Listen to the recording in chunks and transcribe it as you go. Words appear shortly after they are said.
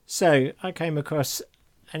So I came across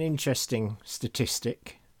an interesting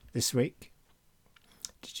statistic this week.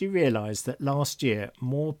 Did you realise that last year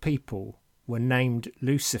more people were named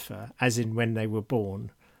Lucifer, as in when they were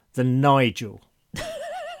born, than Nigel?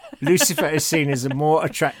 Lucifer is seen as a more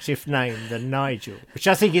attractive name than Nigel, which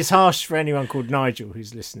I think is harsh for anyone called Nigel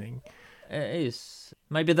who's listening. It is.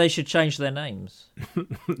 Maybe they should change their names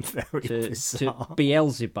to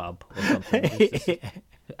Beelzebub or something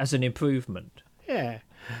as an improvement. Yeah.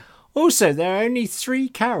 Also, there are only 3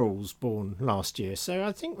 carols born last year, so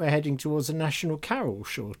I think we're heading towards a national carol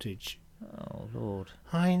shortage. Oh, Lord.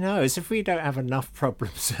 I know, as if we don't have enough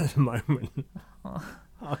problems at the moment.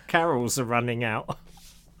 Our carols are running out.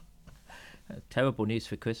 Terrible news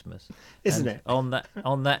for Christmas. Isn't it? On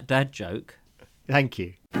that dad joke. Thank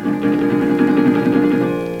you.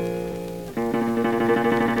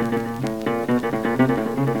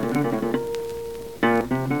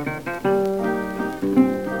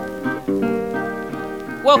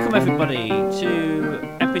 Welcome everybody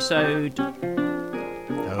to episode...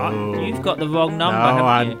 you've got the wrong number,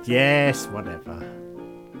 haven't you? Yes, whatever.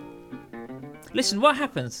 Listen, what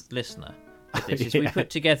happens, listener, with this is we put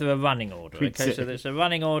together a running order. Okay, so there's a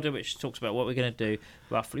running order which talks about what we're going to do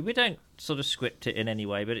roughly. We don't sort of script it in any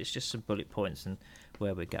way, but it's just some bullet points and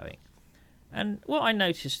where we're going. And what I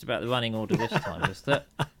noticed about the running order this time is that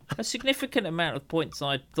a significant amount of points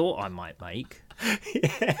I thought I might make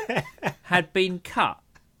had been cut.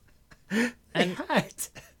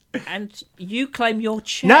 And you claim your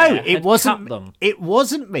chair. No, it wasn't. Cut them. It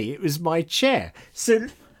wasn't me. It was my chair. So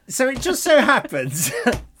it just so happens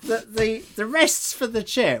that the rests for the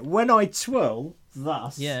chair, when I twirl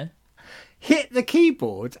thus, hit the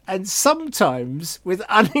keyboard, and sometimes with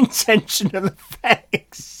unintentional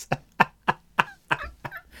effects.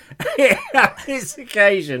 On this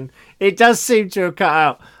occasion, it does seem to have cut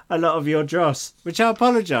out a lot of your dross, which I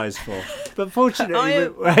apologise for. But fortunately,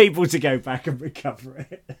 we're able to go back and recover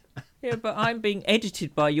it. Yeah, but I'm being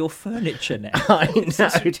edited by your furniture now. I know.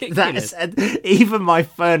 That's even my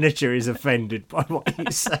furniture is offended by what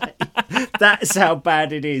you say. That's how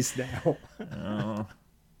bad it is now. Oh.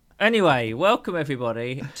 Anyway, welcome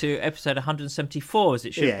everybody to episode 174, as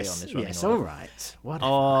it should be on this running order. Yes, all right. Whatever.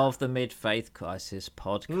 Of the Mid-Faith Crisis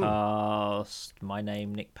podcast. My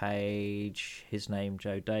name, Nick Page. His name,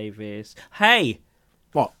 Joe Davis. Hey!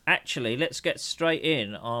 What? Actually, let's get straight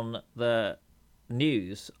in on the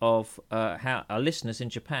news of how our listeners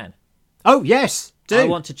in Japan. Oh, yes, do. I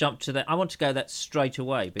want to jump to that. I want to go that straight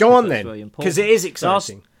away. Go on then, because it is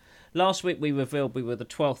exciting. Last week we revealed we were the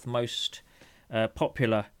 12th most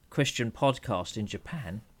popular Christian podcast in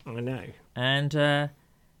Japan. I know.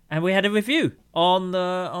 And we had a review on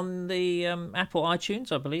the Apple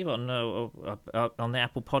iTunes, I believe, on the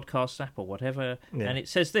Apple Podcasts app or whatever. Yeah. And it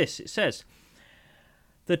says this. It says,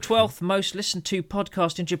 the 12th most listened to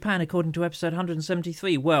podcast in Japan, according to episode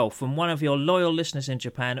 173. Well, from one of your loyal listeners in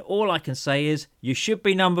Japan, all I can say is you should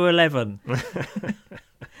be number 11.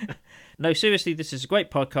 No, seriously, this is a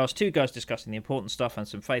great podcast. 2 guys discussing the important stuff and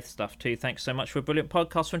some faith stuff too. Thanks so much for a brilliant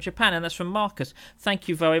podcast from Japan. And that's from Marcus. Thank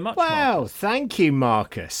you very much, Wow, Marcus. Thank you,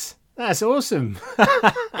 Marcus. That's awesome.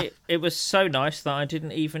 It was so nice that I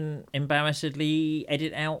didn't even embarrassedly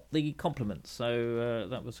edit out the compliments. So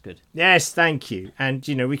that was good. Yes, thank you. And,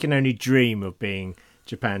 we can only dream of being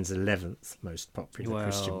Japan's 11th most popular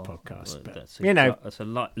Christian podcast. But, that's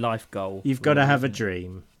a life goal. You've got to have a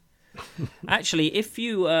dream. Actually, if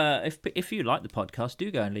you like the podcast, do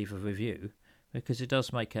go and leave a review, because it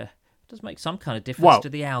does make some kind of difference to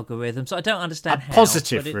the algorithms. I don't understand how.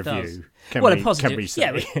 Positive but it review. Does. A positive. Can we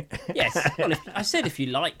say? Yeah, yes. Well, I said if you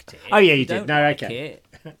liked it. Oh yeah, you did. No, okay.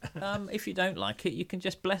 If you don't like it, you can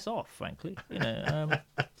just bless off. Frankly, I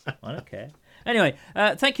don't care. Anyway,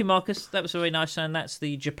 thank you, Marcus. That was very nice, and that's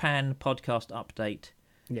the Japan podcast update.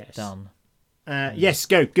 Yes. Done. Yes.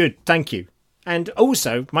 Good. Thank you. And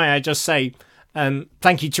also, may I just say,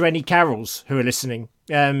 thank you to any carols who are listening.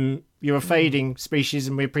 You're a fading species,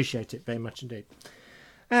 and we appreciate it very much indeed.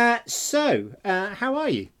 So, how are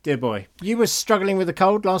you, dear boy? You were struggling with a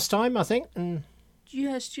cold last time, I think. And...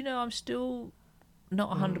 Yes, I'm still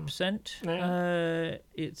not 100%. No.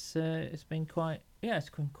 It's been quite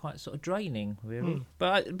sort of draining, really.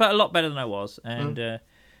 But a lot better than I was, and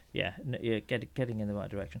getting in the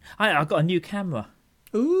right direction. I got a new camera.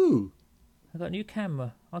 Ooh. I got a new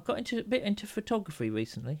camera. I got a bit into photography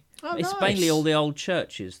recently. Oh, it's nice. Mainly all the old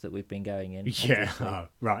churches that we've been going in. Yeah,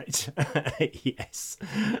 right. Yes.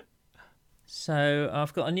 So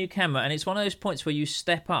I've got a new camera, and it's one of those points where you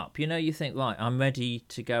step up. You think, right, I'm ready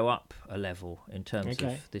to go up a level in terms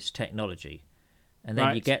of this technology. And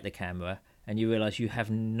then you get the camera, and you realise you have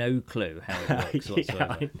no clue how it works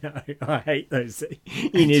whatsoever. I know. I hate those.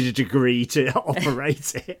 You need a degree to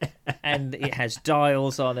operate it. And it has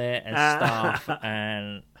dials on it and stuff,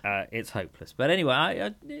 and it's hopeless. But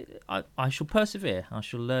anyway, I shall persevere. I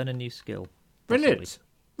shall learn a new skill. Brilliant. Possibly.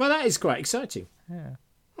 Well, that is quite exciting. Yeah.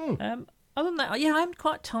 Other than that, yeah, I'm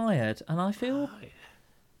quite tired, and I feel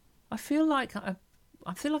like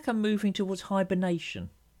I'm moving towards hibernation.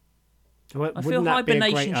 Well, I feel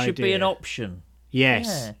hibernation should be an option. Yes.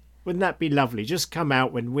 Yeah. Wouldn't that be lovely? Just come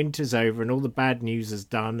out when winter's over and all the bad news is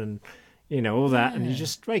done and, all that, and you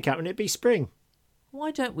just wake up and it'd be spring.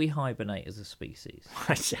 Why don't we hibernate as a species?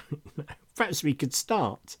 I don't know. Perhaps we could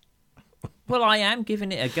start. Well, I am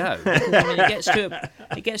giving it a go. Because, I mean,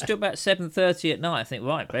 it gets to about 7:30 at night. I think,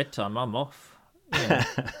 right, bedtime, I'm off.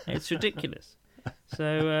 It's ridiculous.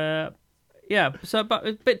 So, but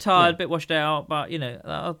a bit tired, a bit washed out. But,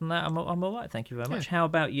 other than that, I'm all right. Thank you very much. How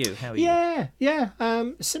about you? How are you?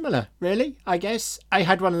 Yeah. Similar, really, I guess. I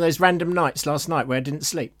had one of those random nights last night where I didn't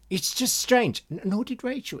sleep. It's just strange. Nor did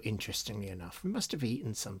Rachel, interestingly enough. We must have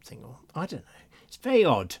eaten something, or I don't know. It's very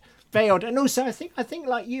odd. Very odd. And also, I think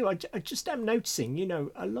like you, I just am noticing,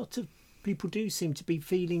 a lot of people do seem to be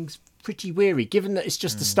feeling pretty weary, given that it's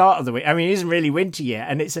just the start of the week. I mean, it isn't really winter yet,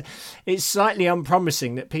 and it's slightly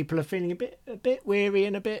unpromising that people are feeling a bit weary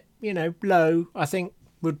and a bit, low, I think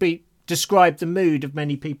would describe the mood of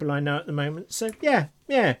many people I know at the moment. So, yeah,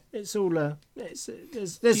 it's all, there's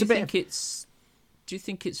a bit. Do you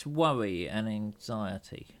think it's worry and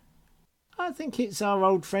anxiety? I think it's our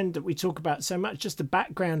old friend that we talk about so much. Just the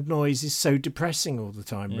background noise is so depressing all the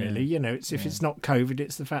time, really. If it's not COVID,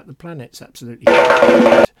 it's the fact the planet's absolutely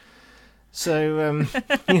so,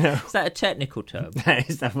 Is that a technical term?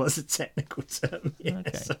 That was a technical term, yeah.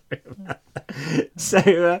 Okay. Sorry about that.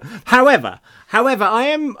 So, however, I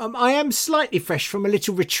am slightly fresh from a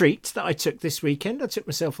little retreat that I took this weekend. I took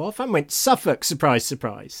myself off and went to Suffolk,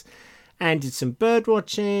 surprise, and did some bird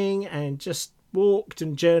watching and just walked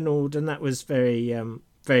and journaled, and that was very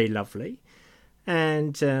very lovely,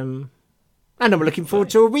 and I'm looking forward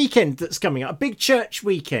to a weekend that's coming up, a big church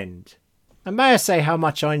weekend. And may I say how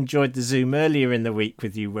much I enjoyed the Zoom earlier in the week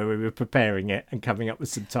with you, where we were preparing it and coming up with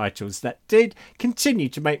some titles that did continue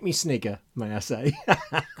to make me snigger, may I say.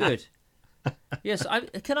 Good. Yes,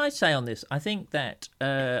 can I say on this, I think that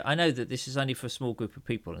I know that this is only for a small group of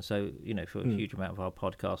people, and so, for a huge amount of our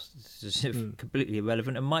podcasts, this is completely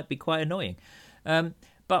irrelevant and might be quite annoying.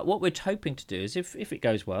 But what we're hoping to do is, if it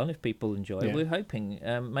goes well and if people enjoy it, we're hoping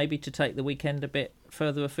maybe to take the weekend a bit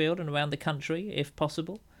further afield and around the country, if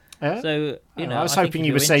possible. So, I was hoping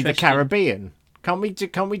you would say the Caribbean. Can't we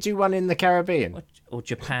do one in the Caribbean? Or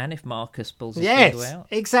Japan, if Marcus pulls his finger out. Yes,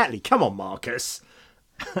 exactly. Come on, Marcus.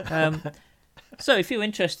 So if you're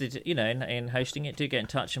interested, in hosting it, do get in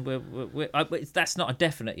touch, and that's not a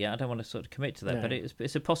definite yet. I don't want to sort of commit to that, but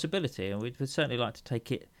it's a possibility, and we'd certainly like to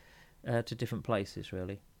take it to different places,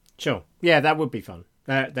 really. Sure. Yeah, that would be fun.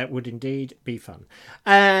 That would indeed be fun.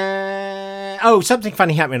 Something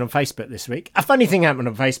funny happened on Facebook this week. A funny thing happened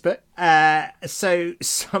on Facebook. So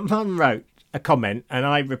someone wrote a comment, and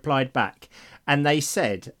I replied back, and they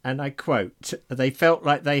said, and I quote, they felt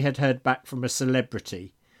like they had heard back from a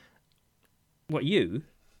celebrity. What, you?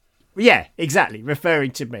 Yeah, exactly,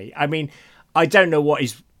 referring to me. I mean, I don't know what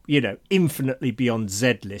is, infinitely beyond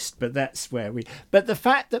Z-list, but that's where we... But the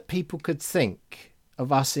fact that people could think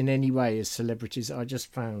of us in any way as celebrities, I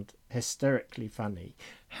just found hysterically funny.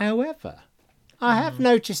 However, I have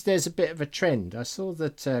noticed there's a bit of a trend. I saw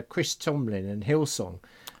that Chris Tomlin and Hillsong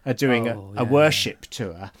are doing a worship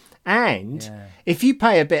tour. And if you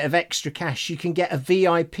pay a bit of extra cash, you can get a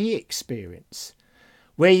VIP experience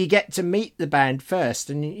where you get to meet the band first,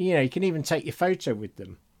 and you can even take your photo with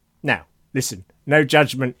them. Now, listen, no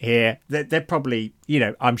judgment here. They're probably,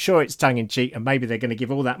 I'm sure it's tongue in cheek, and maybe they're going to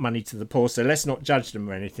give all that money to the poor, so let's not judge them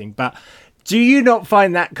or anything. But do you not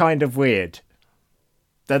find that kind of weird?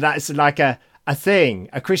 That's like a thing,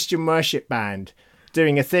 a Christian worship band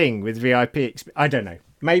doing a thing with VIP experience? I don't know.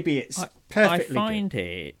 Maybe it's perfectly I find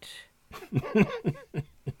it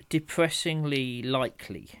depressingly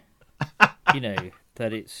likely,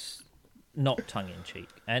 that it's not tongue-in-cheek,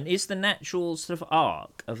 and is the natural sort of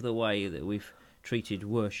arc of the way that we've treated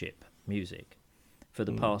worship music for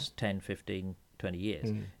the past 10, 15, 20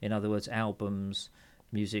 years. In other words, albums,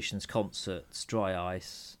 musicians, concerts, dry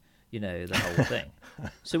ice, the whole thing.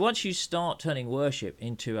 So once you start turning worship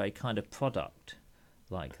into a kind of product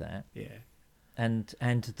like that, and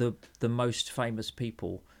the most famous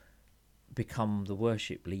people become the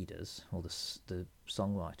worship leaders or the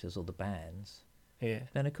songwriters or the bands, Yeah.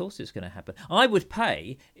 then of course it's going to happen. I would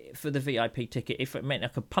pay for the VIP ticket if it meant I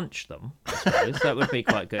could punch them. I suppose that would be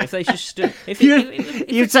quite good. If they just stood,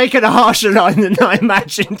 You've taken a harsher line than I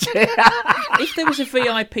imagined. if there was a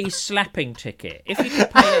VIP slapping ticket, if you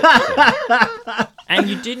could pay extra, and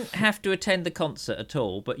you didn't have to attend the concert at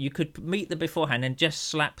all, but you could meet them beforehand and just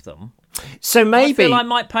slap them. So maybe I feel I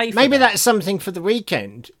might pay for maybe that. that's something for the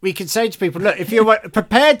weekend. We could say to people, look, if you're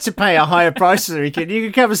prepared to pay a higher price for the weekend, you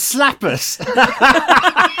can come and slap us.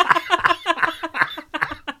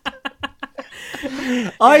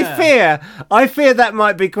 I fear that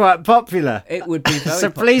might be quite popular. It would be very So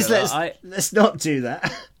please popular. let's not do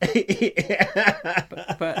that.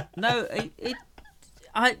 But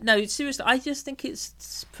no, seriously, I just think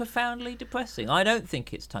it's profoundly depressing. I don't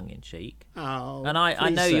think it's tongue in cheek. Oh, And I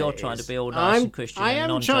know you're trying to be all nice and Christian and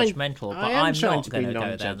non-judgmental, but I'm not going to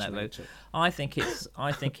go down that route. I think it's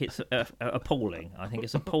appalling. I think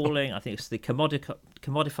it's appalling. I think it's the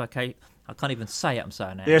commodification. I can't even say it. I'm so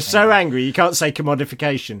angry. You're so angry you can't say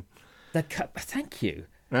commodification. Thank you.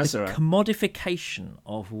 That's the all right. Commodification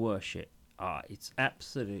of worship. It's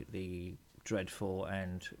absolutely dreadful,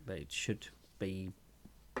 and it should be.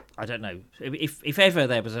 I don't know. If ever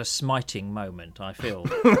there was a smiting moment, I feel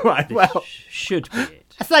Right, this well, should be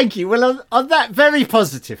it. thank you. Well, on that very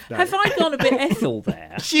positive note. Have I gone a bit Ethel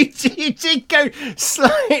there? You did go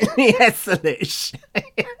slightly Ethelish.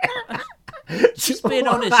 Just being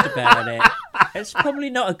honest about it. It's probably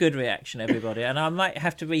not a good reaction, everybody, and I might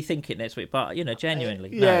have to rethink it next week. But genuinely,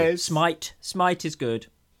 no. Yes. Smite is good.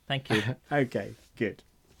 Thank you. Okay, good.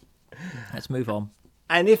 Let's move on.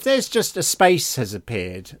 And if there's just a space has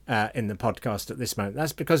appeared in the podcast at this moment,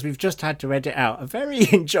 that's because we've just had to edit out a very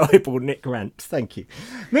enjoyable Nick rant. Thank you.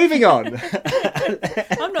 Moving on.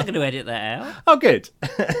 I'm not going to edit that out. Oh, good.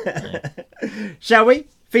 Shall we?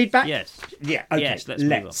 Feedback? Yes. Yeah, okay. Yes, let's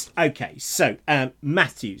move on. Okay, so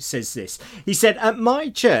Matthew says this. He said, at my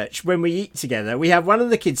church, when we eat together, we have one of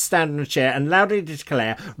the kids stand on a chair and loudly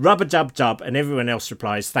declare, rub-a-dub-dub, and everyone else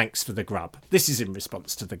replies, thanks for the grub. This is in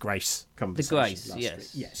response to the grace conversation. The grace, last yes. week.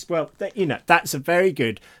 Yes, well, that's a very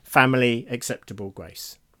good family acceptable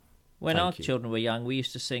grace. When our children were young, we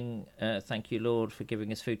used to sing Thank You, Lord, for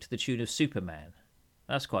giving us food to the tune of Superman.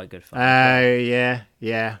 That's quite good fun. Oh, yeah.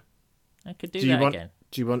 I could do that again.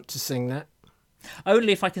 Do you want to sing that?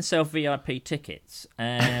 Only if I can sell VIP tickets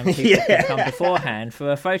and people can come beforehand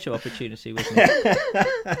for a photo opportunity with me.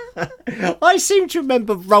 I seem to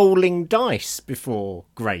remember rolling dice before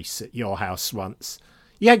Grace at your house once.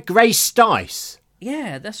 You had Grace dice.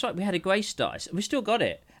 Yeah, that's right. We had a Grace dice. We still got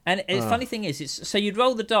it. And the funny thing is, so you'd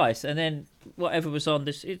roll the dice, and then whatever was on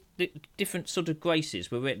this, different sort of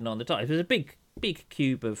graces were written on the dice. It was a big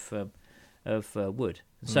cube of wood.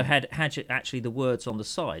 So had actually the words on the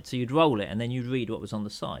side. So you'd roll it, and then you'd read what was on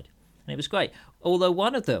the side, and it was great. Although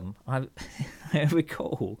one of them, I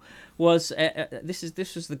recall, was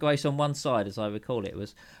this was the grace on one side, as I recall it. It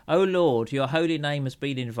was, "O Lord, your holy name has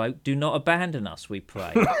been invoked. Do not abandon us, we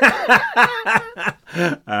pray."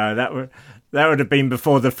 That would have been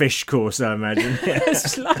before the fish course, I imagine. A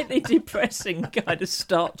slightly depressing kind of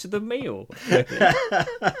start to the meal.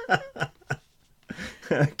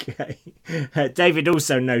 Okay. David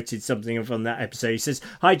also noted something from that episode. He says,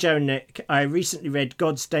 "Hi Joe and Nick, I recently read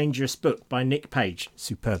God's Dangerous Book by Nick Page.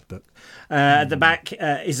 Superb book. At the back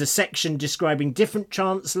is a section describing different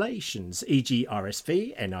translations, e.g.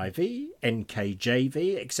 RSV, NIV,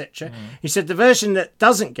 NKJV, etc. He said the version that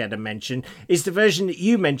doesn't get a mention is the version that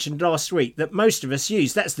you mentioned last week that most of us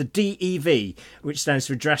use. That's the DEV, which stands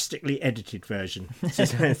for Drastically Edited Version."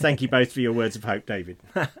 So, thank you both for your words of hope, David.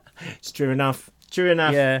 It's true enough. True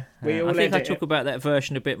enough. Yeah, We all I think I edit talk it. about that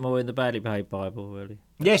version a bit more in the Badly Behaved Bible, really.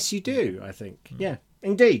 Yes, you do, I think. Yeah,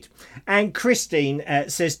 indeed. And Christine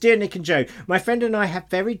says, "Dear Nick and Joe, my friend and I have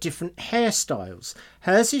very different hairstyles.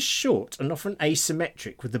 Hers is short and often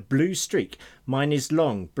asymmetric with a blue streak. Mine is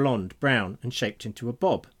long, blonde, brown and shaped into a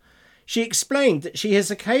bob. She explained that she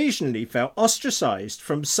has occasionally felt ostracised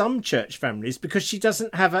from some church families because she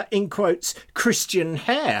doesn't have a, in quotes, Christian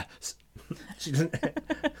hair." She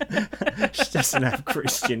doesn't have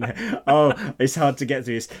Christian hair. Oh, it's hard to get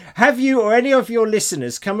through this. "Have you or any of your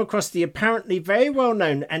listeners come across the apparently very well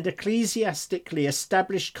known and ecclesiastically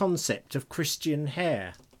established concept of Christian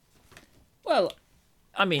hair?" Well,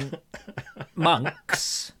 I mean,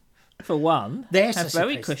 monks, for one, have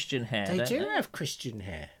very Christian hair. They don't do have Christian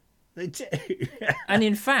hair. They do. And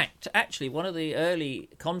in fact, actually, one of the early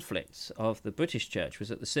conflicts of the British Church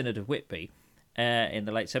was at the Synod of Whitby in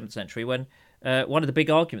the late 7th century, when one of the big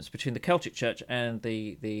arguments between the Celtic Church and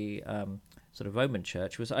the sort of Roman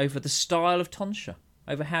Church was over the style of tonsure,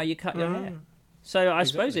 over how you cut your hair. So I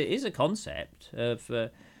suppose it is a concept of,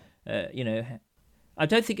 I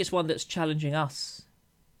don't think it's one that's challenging us.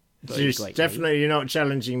 It's definitely not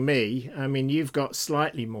challenging me. I mean, you've got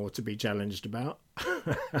slightly more to be challenged about.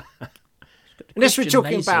 Unless we're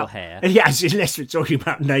talking about hair. Yes, unless we're talking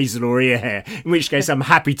about nasal or ear hair, in which case I'm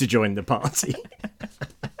happy to join the party.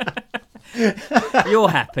 You're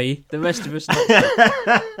happy, the rest of us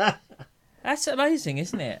not. That's amazing,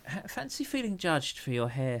 isn't it? Fancy feeling judged for your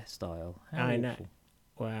hairstyle. I know.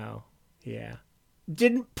 Wow. Yeah.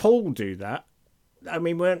 Didn't Paul do that? I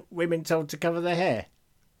mean, weren't women told to cover their hair?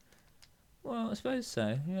 Well, I suppose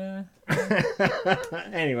so, yeah.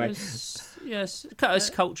 Anyway. It's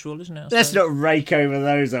cultural, isn't it? Let's not rake over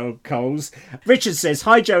those old coals. Richard says,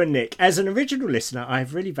 "Hi, Joe and Nick. As an original listener, I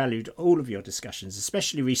have really valued all of your discussions,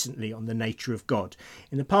 especially recently on the nature of God.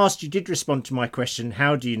 In the past, you did respond to my question,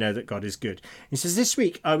 how do you know that God is good? He says, this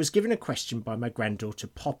week, I was given a question by my granddaughter,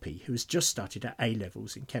 Poppy, who has just started at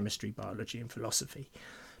A-levels in chemistry, biology and philosophy.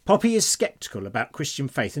 Poppy is sceptical about Christian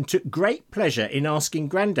faith and took great pleasure in asking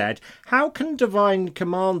Grandad, how can divine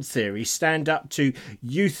command theory stand up to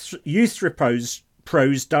Euthyphro's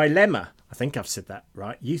dilemma? I think I've said that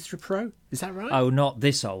right. Euthyphro? Is that right? Oh, not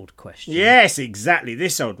this old question. Yes, exactly.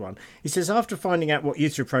 This old one. He says, after finding out what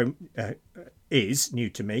Euthyphro is, new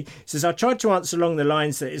to me, he says, I tried to answer along the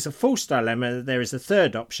lines that it's a false dilemma, that there is a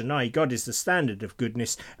third option, i.e. God is the standard of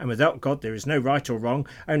goodness, and without God there is no right or wrong,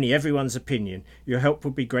 only everyone's opinion. Your help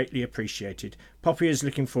would be greatly appreciated. Poppy is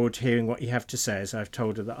looking forward to hearing what you have to say, as I've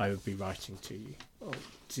told her that I would be writing to you. Oh,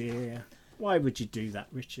 dear. Why would you do that,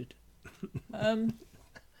 Richard?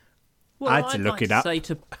 Well, I had to look it up.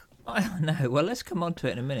 I know. Well, let's come on to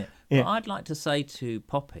it in a minute. Yeah. But I'd like to say to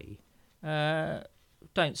Poppy,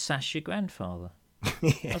 don't sash your grandfather.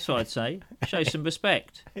 Yeah. That's what I'd say. Show some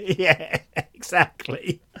respect. Yeah,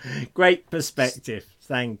 exactly. Great perspective.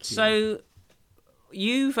 Thank you. So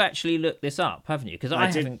you've actually looked this up, haven't you? Because I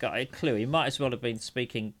haven't got a clue. He might as well have been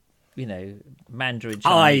speaking, Mandarin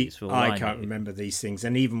Chinese. I can't remember these things.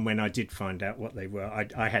 And even when I did find out what they were,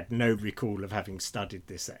 I had no recall of having studied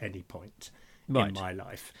this at any point in my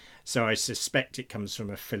life. So I suspect it comes from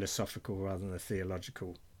a philosophical rather than a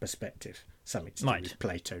theological perspective. Something to do with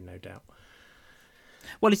Plato, no doubt.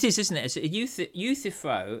 Well, it is, isn't it?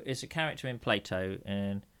 Euthyphro is a character in Plato,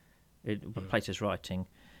 and Plato's writing.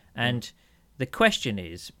 And the question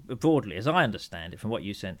is, broadly, as I understand it from what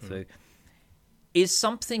you sent through, is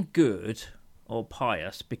something good or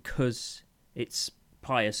pious because it's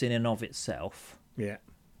pious in and of itself? Yeah.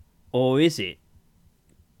 Or is it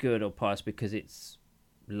good or pious because it's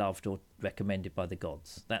loved or recommended by the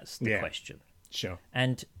gods? That's the question. Sure.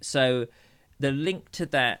 And so the link to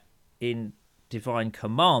that in divine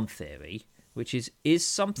command theory, which is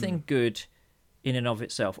something good in and of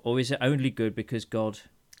itself, or is it only good because God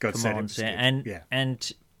commands it?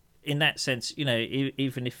 And in that sense,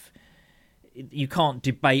 even if you can't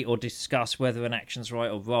debate or discuss whether an action's right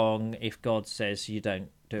or wrong, if God says you don't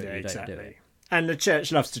do it, you don't do it. And the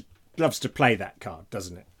church loves to play that card,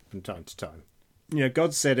 doesn't it, from time to time?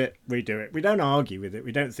 God said it, we do it. We don't argue with it.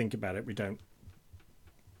 We don't think about it. We don't.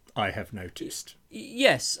 I have noticed.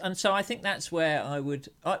 Yes, and so I think that's where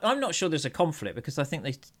I'm not sure there's a conflict, because I think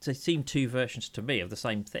they seem two versions to me of the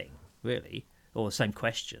same thing, really, or the same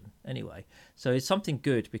question, anyway. So is something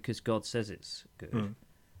good because God says it's good,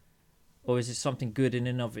 or is it something good in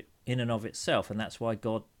and of itself, and that's why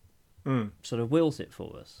God sort of wills it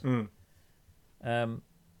for us?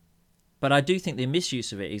 But I do think the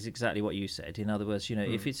misuse of it is exactly what you said. In other words,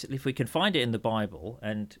 if we can find it in the Bible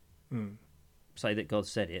and say that God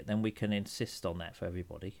said it, then we can insist on that for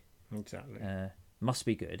everybody. Exactly. Must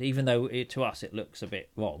be good, even though to us it looks a bit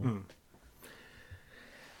wrong.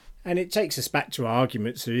 And it takes us back to our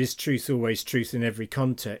arguments. So is truth always truth in every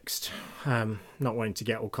context? Not wanting to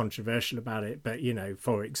get all controversial about it, but,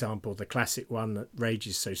 for example, the classic one that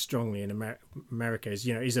rages so strongly in America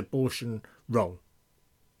is abortion wrong?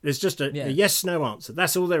 There's just a yes-no answer.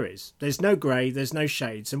 That's all there is. There's no grey, there's no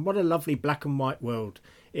shades. And what a lovely black and white world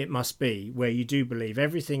it must be, where you do believe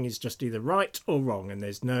everything is just either right or wrong, and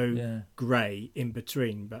there's no grey in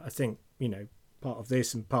between. But I think, part of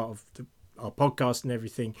this and part of our podcast and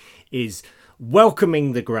everything is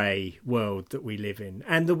welcoming the grey world that we live in,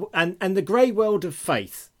 and the grey world of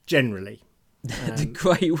faith generally. The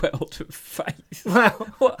grey world of faith. Well,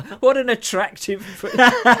 what an attractive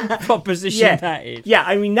proposition that is. Yeah,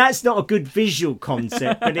 I mean, that's not a good visual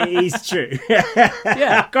concept, but it is true.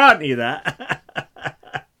 Yeah, can't you that?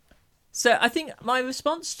 So I think my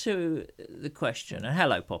response to the question, and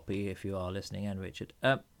hello, Poppy, if you are listening, and Richard,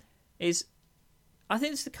 is I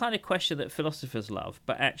think it's the kind of question that philosophers love,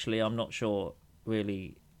 but actually I'm not sure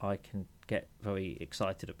really I can get very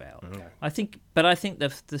excited about. No. I think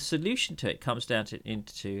the solution to it comes down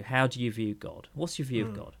into how do you view God? What's your view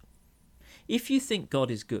of God? If you think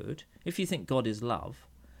God is good, if you think God is love,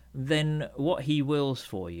 then what he wills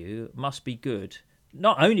for you must be good.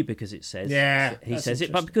 Not only because it says he says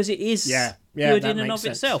it, but because it is good in and of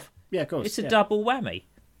itself. Yeah, of course. It's a double whammy.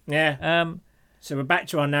 Yeah. So we're back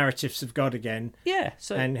to our narratives of God again. Yeah.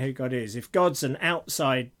 And who God is. If God's an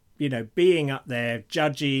outside, being up there,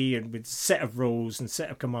 judgy and with a set of rules and set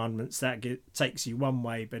of commandments, that takes you one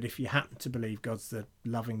way. But if you happen to believe God's the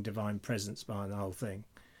loving divine presence behind the whole thing,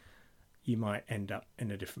 you might end up in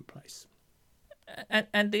a different place.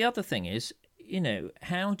 And the other thing is,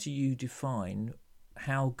 how do you define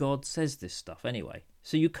how God says this stuff anyway?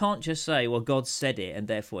 So you can't just say, well, God said it and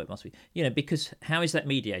therefore it must be, because how is that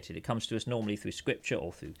mediated? It comes to us normally through scripture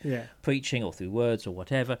or through preaching or through words or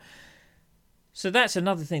whatever. So that's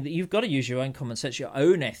another thing, that you've got to use your own common sense, your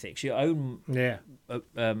own ethics, your own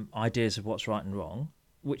ideas of what's right and wrong,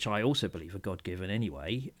 which I also believe are God-given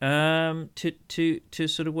anyway, to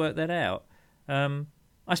sort of work that out.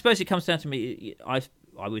 I suppose it comes down to me, I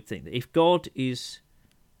would think that if God is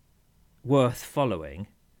worth following,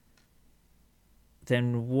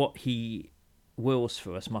 then what he wills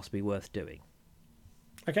for us must be worth doing.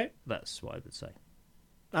 Okay. That's what I would say.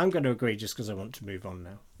 I'm going to agree just because I want to move on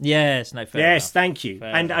now. Yes, fair enough. Thank you.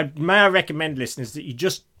 Fair and may I recommend, listeners, that you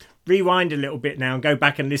just rewind a little bit now and go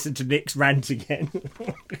back and listen to Nick's rant again.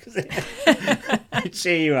 Because it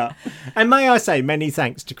cheer you up. And may I say many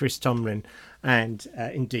thanks to Chris Tomlin and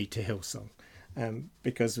indeed to Hillsong.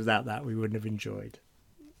 Because without that we wouldn't have enjoyed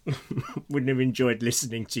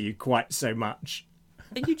listening to you quite so much.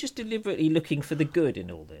 Are you just deliberately looking for the good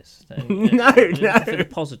in all this? No. For the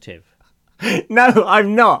positive. No,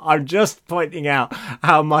 I'm not. I'm just pointing out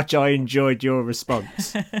how much I enjoyed your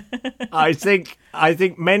response. I think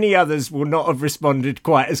many others will not have responded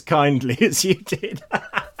quite as kindly as you did.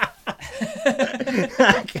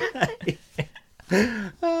 Okay.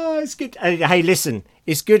 Oh, it's good. Hey, listen,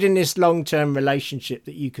 it's good in this long-term relationship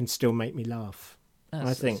that you can still make me laugh.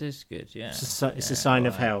 I think this is good. Yeah, it's a sign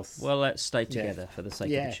of health. Well, let's stay together for the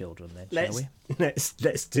sake of the children, then, shall we?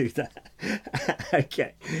 Let's do that.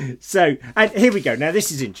 Okay. So, and here we go. Now, this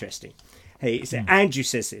is interesting. Hey, Andrew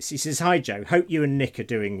says this. He says, "Hi Joe. Hope you and Nick are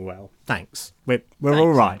doing well. Thanks. We're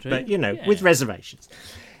all right, Andrew. But with reservations."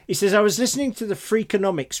 He says, "I was listening to the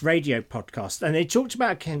Freakonomics radio podcast and they talked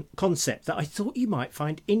about a concept that I thought you might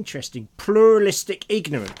find interesting, pluralistic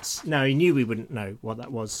ignorance." Now, he knew we wouldn't know what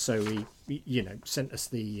that was, so he sent us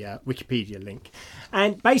the Wikipedia link.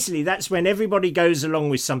 And basically, that's when everybody goes along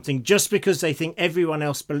with something just because they think everyone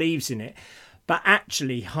else believes in it, but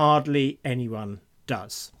actually hardly anyone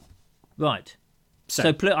does. Right.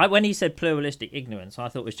 So when he said pluralistic ignorance, I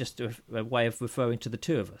thought it was just a way of referring to the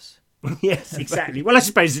two of us. Yes, exactly. Well, I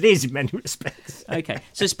suppose it is in many respects. Okay,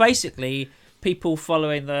 so it's basically people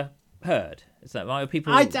following the herd. Is that right? Or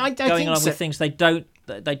people going along with things they don't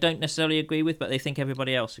necessarily agree with, but they think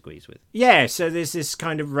everybody else agrees with. Yeah. So there's this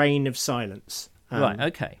kind of reign of silence. Right.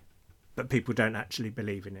 Okay. But people don't actually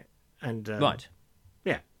believe in it. And right.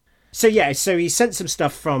 Yeah. So he sent some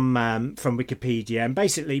stuff from Wikipedia, and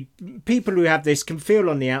basically people who have this can feel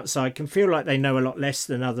on the outside, can feel like they know a lot less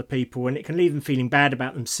than other people, and it can leave them feeling bad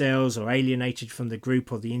about themselves or alienated from the group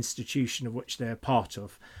or the institution of which they're part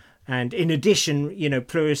of. And in addition,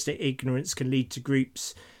 pluralistic ignorance can lead to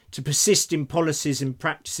groups to persist in policies and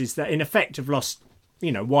practices that in effect have lost,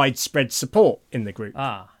 widespread support in the group.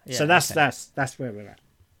 Yeah, so that's where we're at.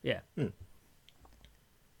 Yeah.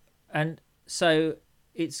 And so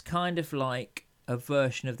it's kind of like a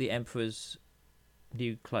version of the Emperor's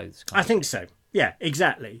New Clothes. I think so. Yeah,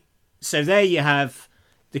 exactly. So there you have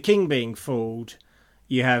the king being fooled.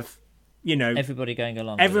 You have, everybody going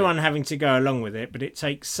along. Everyone having to go along with it, but it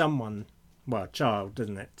takes someone, a child,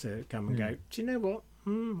 doesn't it, to come and go, do you know what?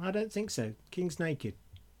 I don't think so. King's naked.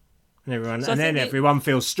 And everyone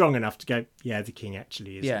feels strong enough to go, yeah, the king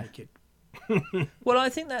actually is naked. Well, I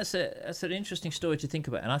think that's an interesting story to think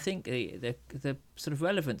about, and I think the sort of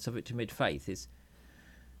relevance of it to mid-faith is,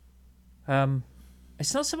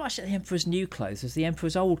 it's not so much the Emperor's new clothes as the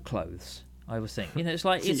Emperor's old clothes. I would think, it's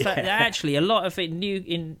like actually a lot of it new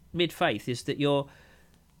in mid-faith is that you're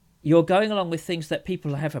going along with things that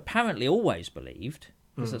people have apparently always believed,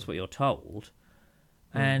 because that's what you're told,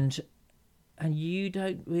 and you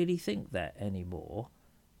don't really think that anymore.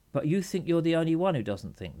 But you think you're the only one who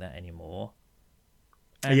doesn't think that anymore.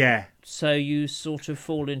 And so you sort of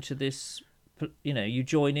fall into this, you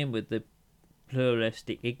join in with the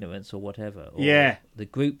pluralistic ignorance or whatever. Or the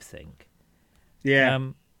groupthink. Yeah.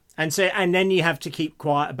 And then you have to keep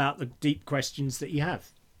quiet about the deep questions that you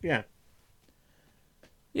have. Yeah.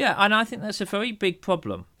 Yeah, and I think that's a very big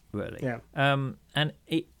problem, really. Yeah. And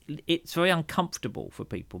it's very uncomfortable for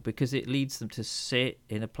people because it leads them to sit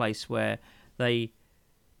in a place where they're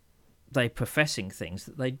professing things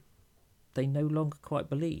that they no longer quite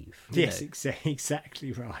believe. Yes,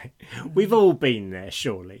 exactly right. We've all been there,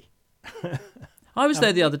 surely. I was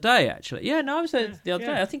there the other day, actually. Yeah, no, I was there the other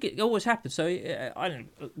Yeah. day. I think it always happens. So,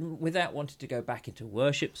 without wanting to go back into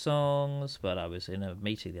worship songs, but I was in a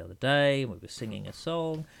meeting the other day and we were singing a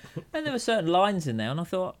song, and there were certain lines in there, and I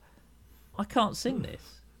thought, I can't sing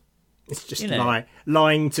this. It's just You know.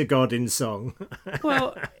 lying to God in song.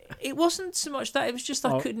 Well, it wasn't so much that; it was just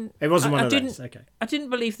I couldn't. It wasn't one I of didn't, those. Okay. I didn't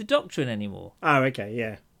believe the doctrine anymore, Oh, okay,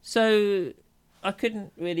 yeah. so I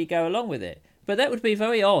couldn't really go along with it. But that would be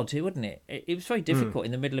very odd, wouldn't it? It was very difficult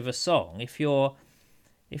in the middle of a song if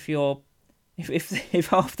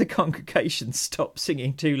half the congregation stopped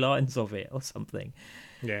singing 2 lines of it or something.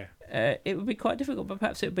 Yeah. It would be quite difficult, but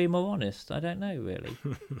perhaps it would be more honest. I don't know, really.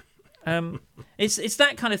 It's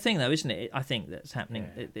that kind of thing, though, isn't it? I think that's happening.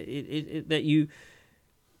 Yeah. That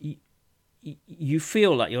you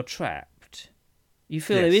feel like you're trapped. You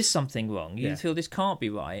feel Yes. there is something wrong. You Yeah. feel this can't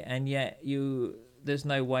be right, and yet there's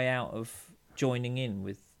no way out of joining in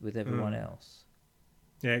with everyone else.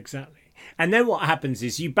 Yeah, exactly. And then what happens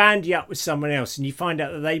is you bandy up with someone else and you find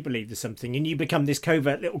out that they believe in something and you become this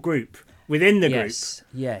covert little group within the group.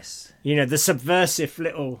 Yes. You know, the subversive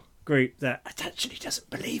little group that actually doesn't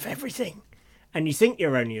believe everything. And you think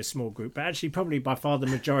you're only a small group, but actually probably by far the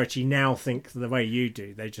majority now think the way you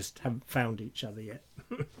do. They just haven't found each other yet.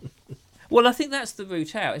 Well, I think that's the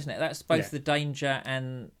route out, isn't it? That's both Yeah. the danger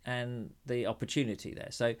and the opportunity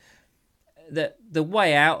there. So the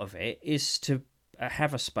way out of it is to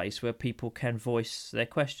have a space where people can voice their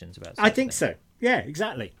questions about something. I think so. Yeah,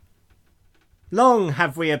 exactly. Long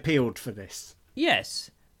have we appealed for this.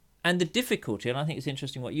 Yes. And the difficulty, and I think it's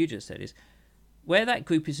interesting what you just said, is where that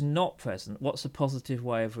group is not present, what's a positive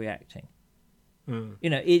way of reacting? You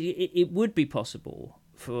know, it would be possible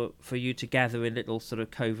for you to gather in little sort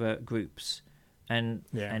of covert groups and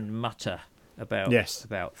mutter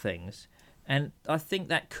about things. And I think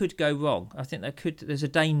that could go wrong. I think there's a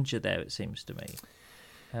danger there, it seems to me.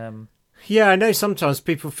 Yeah, I know sometimes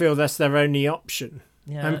people feel that's their only option.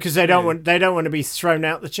 Yeah, Because they don't want to be thrown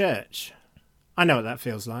out the church. I know what that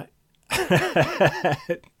feels like.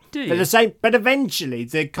 Do you? But eventually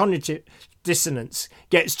the cognitive dissonance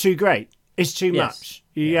gets too great. It's too much.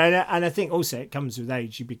 And I think also it comes with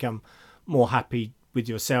age. You become more happy with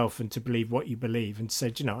yourself and to believe what you believe and to say,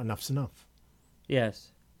 do you know, enough's enough.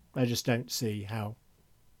 Yes. I just don't see how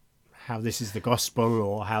this is the gospel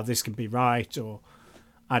or how this can be right, or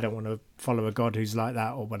I don't want to follow a God who's like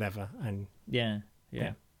that or whatever. And Yeah.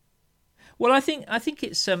 Well, I think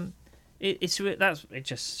it's it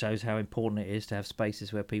just shows how important it is to have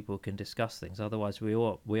spaces where people can discuss things. Otherwise, we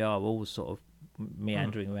are all sort of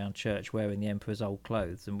meandering around church wearing the emperor's old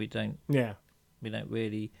clothes, and we don't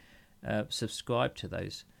really subscribe to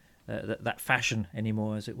those that fashion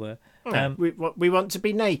anymore, as it were. We want to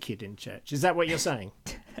be naked in church. Is that what you're saying?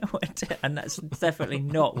 And that's definitely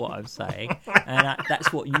not what I'm saying. And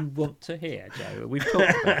that's what you want to hear, Joe. We've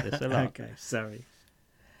talked about this a lot. Okay, sorry.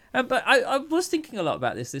 But I was thinking a lot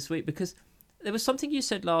about this week because there was something you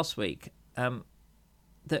said last week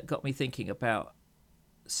that got me thinking about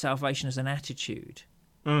salvation as an attitude.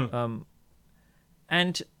 And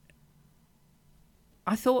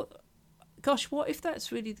I thought, gosh, what if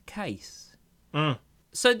that's really the case?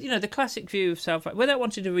 So, you know, the classic view of salvation, without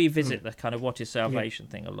wanting to revisit the kind of what is salvation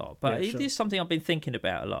thing a lot, but it is something I've been thinking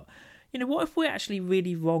about a lot. You know, what if we're actually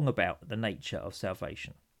really wrong about the nature of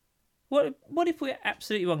salvation? What if we're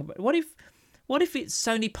absolutely wrong about it? What if it's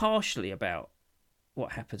only partially about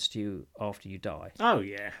what happens to you after you die? Oh,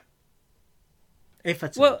 yeah. If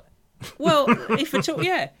at all. Well, if at all,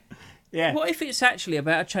 yeah. Yeah. What if it's actually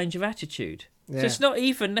about a change of attitude? Yeah. So it's not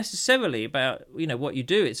even necessarily about, you know, what you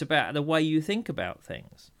do. It's about the way you think about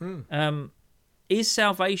things. Is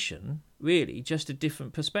salvation really just a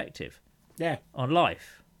different perspective on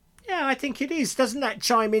life? Yeah, I think it is. Doesn't that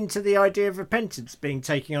chime into the idea of repentance being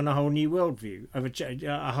taking on a whole new worldview of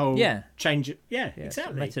a whole change? Yeah,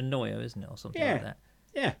 exactly. Metanoia, isn't it, or something like that?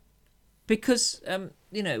 Yeah. Because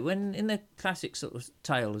you know, when in the classic sort of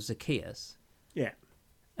tale of Zacchaeus,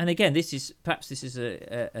 and again, this is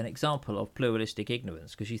an example of pluralistic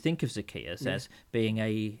ignorance, because you think of Zacchaeus as being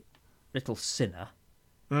a little sinner.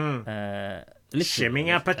 Shimming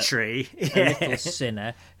up a tree. A little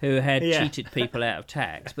sinner who had cheated people out of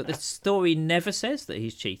tax. But the story never says that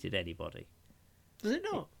he's cheated anybody. Does it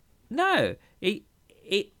not? No.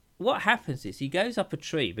 What happens is he goes up a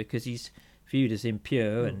tree because viewed as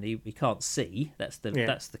impure, and he can't see. That's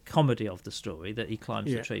the comedy of the story, that he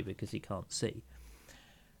climbs the tree because he can't see.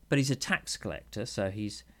 But he's a tax collector, so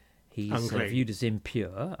he's viewed as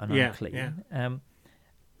impure and unclean. Yeah.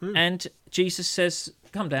 And Jesus says,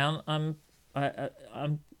 "Come down. I'm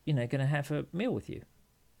going to have a meal with you."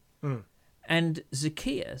 Mm. And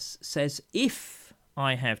Zacchaeus says, "If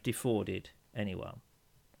I have defrauded anyone,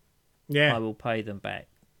 I will pay them back."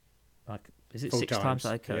 Is it 6 times?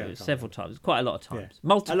 Several times. Quite a lot of times.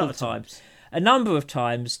 Multiple times. A number of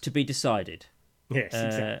times to be decided. Yes,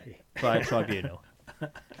 exactly. By a tribunal.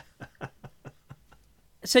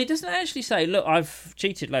 So he doesn't actually say, "Look, I've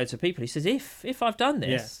cheated loads of people." He says, if I've done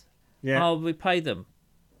this, I'll repay them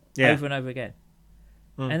over and over again.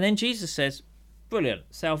 Mm. And then Jesus says, "Brilliant,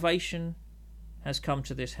 salvation has come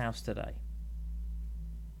to this house today."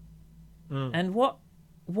 Mm. And what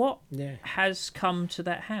has come to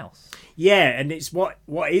that house? Yeah, and it's what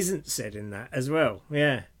isn't said in that as well.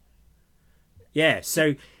 Yeah.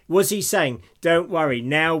 So was he saying, "Don't worry,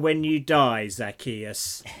 now when you die,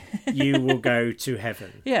 Zacchaeus, you will go to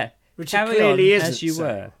heaven"? Yeah, which carry clearly on isn't as you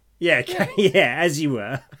were. Yeah, as you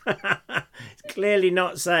were. It's clearly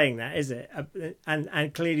not saying that, is it?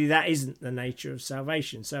 And clearly that isn't the nature of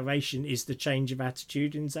salvation. Salvation is the change of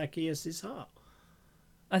attitude in Zacchaeus' heart.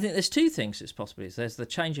 I think there's two things it's possible. There's the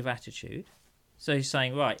change of attitude. So he's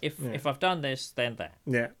saying, right, if I've done this, then that.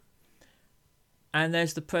 Yeah. And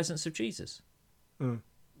there's the presence of Jesus. Mm.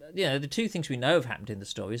 The two things we know have happened in the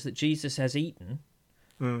story is that Jesus has eaten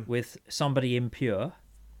with somebody impure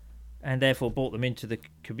and therefore brought them into the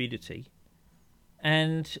community.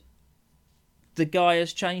 And the guy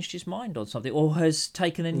has changed his mind on something or has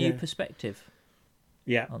taken a new perspective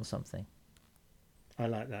on something. I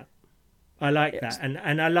like that. I like that.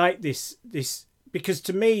 And I like this because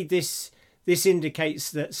to me this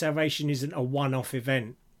indicates that salvation isn't a one-off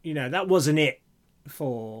event. That wasn't it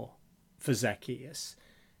for Zacchaeus.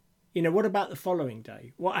 What about the following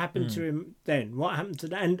day? What happened to him then? What happened to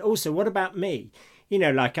that? And also, what about me?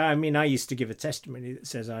 I used to give a testimony that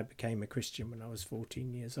says I became a Christian when I was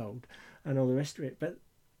 14 years old and all the rest of it. But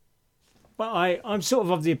I'm sort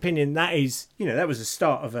of the opinion that is, that was the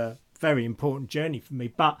start of a very important journey for me.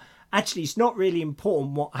 But actually, it's not really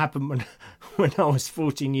important what happened when I was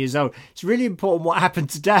 14 years old. It's really important what happened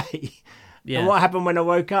today and what happened when I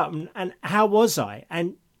woke up and how was I?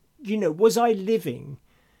 And, was I living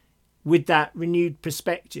with that renewed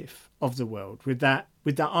perspective of the world, with that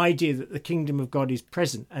idea that the kingdom of God is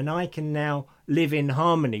present, and I can now live in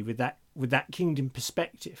harmony with that kingdom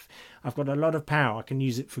perspective. I've got a lot of power. I can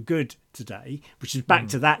use it for good today, which is back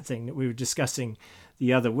to that thing that we were discussing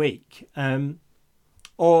the other week.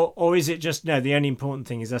 Or is it just, no, the only important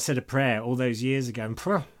thing is I said a prayer all those years ago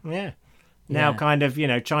and now kind of,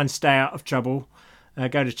 try and stay out of trouble,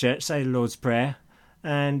 go to church, say the Lord's Prayer,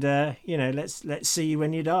 and, let's see you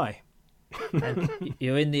when you die. And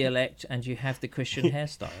you're in the elect and you have the Christian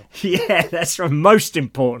hairstyle. Yeah, that's right. Most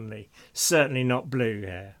importantly, certainly not blue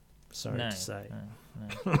hair. Sorry to say.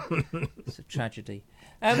 No. It's a tragedy.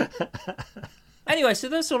 Anyway, so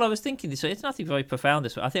that's all I was thinking this week. It's nothing very profound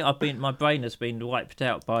this week. I think my brain has been wiped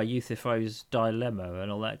out by Euthyphro's dilemma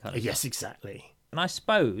and all that kind of stuff. Yes, exactly. And I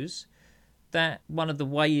suppose that one of the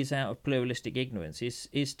ways out of pluralistic ignorance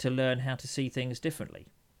is to learn how to see things differently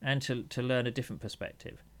and to learn a different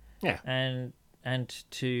perspective. Yeah. And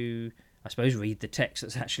to, I suppose, read the text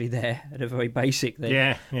that's actually there at a very basic thing.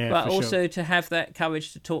 Yeah. But also to have that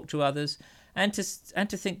courage to talk to others and to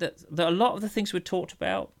think that a lot of the things we're taught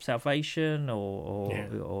about, salvation or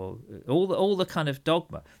all the kind of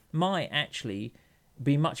dogma, might actually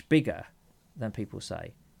be much bigger than people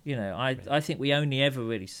say. I think we only ever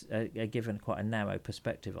really are given quite a narrow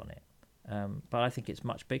perspective on it. But I think it's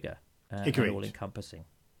much bigger and all-encompassing.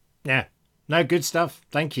 Yeah. No, good stuff.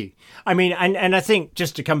 Thank you. I mean, and I think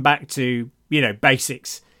just to come back to,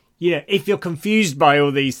 basics, if you're confused by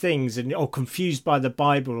all these things or confused by the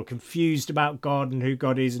Bible or confused about God and who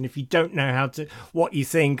God is, and if you don't know what you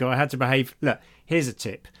think or how to behave, look, here's a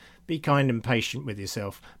tip. Be kind and patient with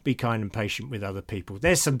yourself. Be kind and patient with other people.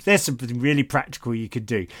 There's something really practical you could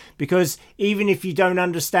do, because even if you don't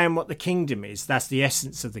understand what the kingdom is, that's the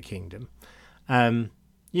essence of the kingdom.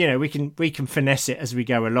 We can finesse it as we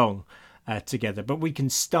go along. Together, but we can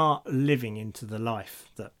start living into the life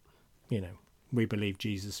that we believe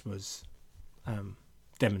Jesus was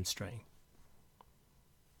demonstrating.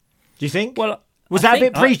 Do you think? Well, was that a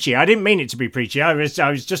bit preachy? I didn't mean it to be preachy. I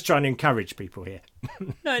was just trying to encourage people here.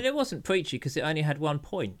 No, it wasn't preachy because it only had one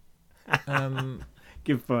point.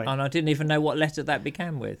 Good point. And I didn't even know what letter that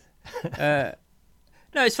began with.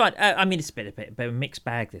 No, it's fine. I mean, it's a bit of a mixed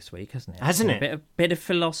bag this week, hasn't it? Hasn't it? A bit of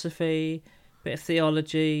philosophy, bit of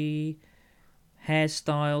theology,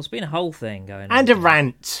 hairstyles. Been a whole thing going on. And a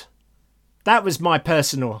rant. That was my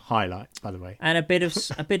personal highlight, by the way. And a bit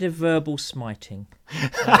of verbal smiting.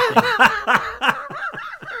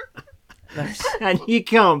 And you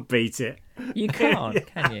can't beat it. You can't,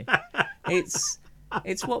 can you? It's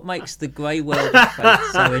what makes the grey world of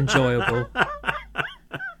faith so enjoyable.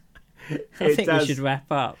 I think we should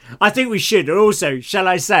wrap up. I think we should. Also, shall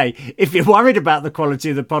I say, if you're worried about the quality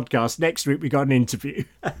of the podcast, next week we got an interview.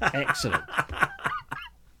 Excellent.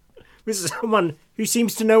 With someone who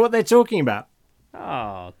seems to know what they're talking about.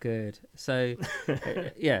 Oh, good. So,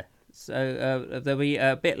 yeah. So there'll be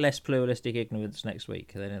a bit less pluralistic ignorance next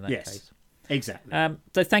week than in that case. Exactly.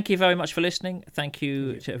 So thank you very much for listening. Thank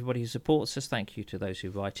you to everybody who supports us. Thank you to those who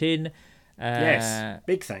write in. Yes,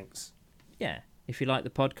 big thanks. Yeah. If you like the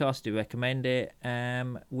podcast, do recommend it.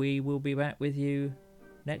 We will be back with you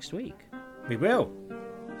next week. We will.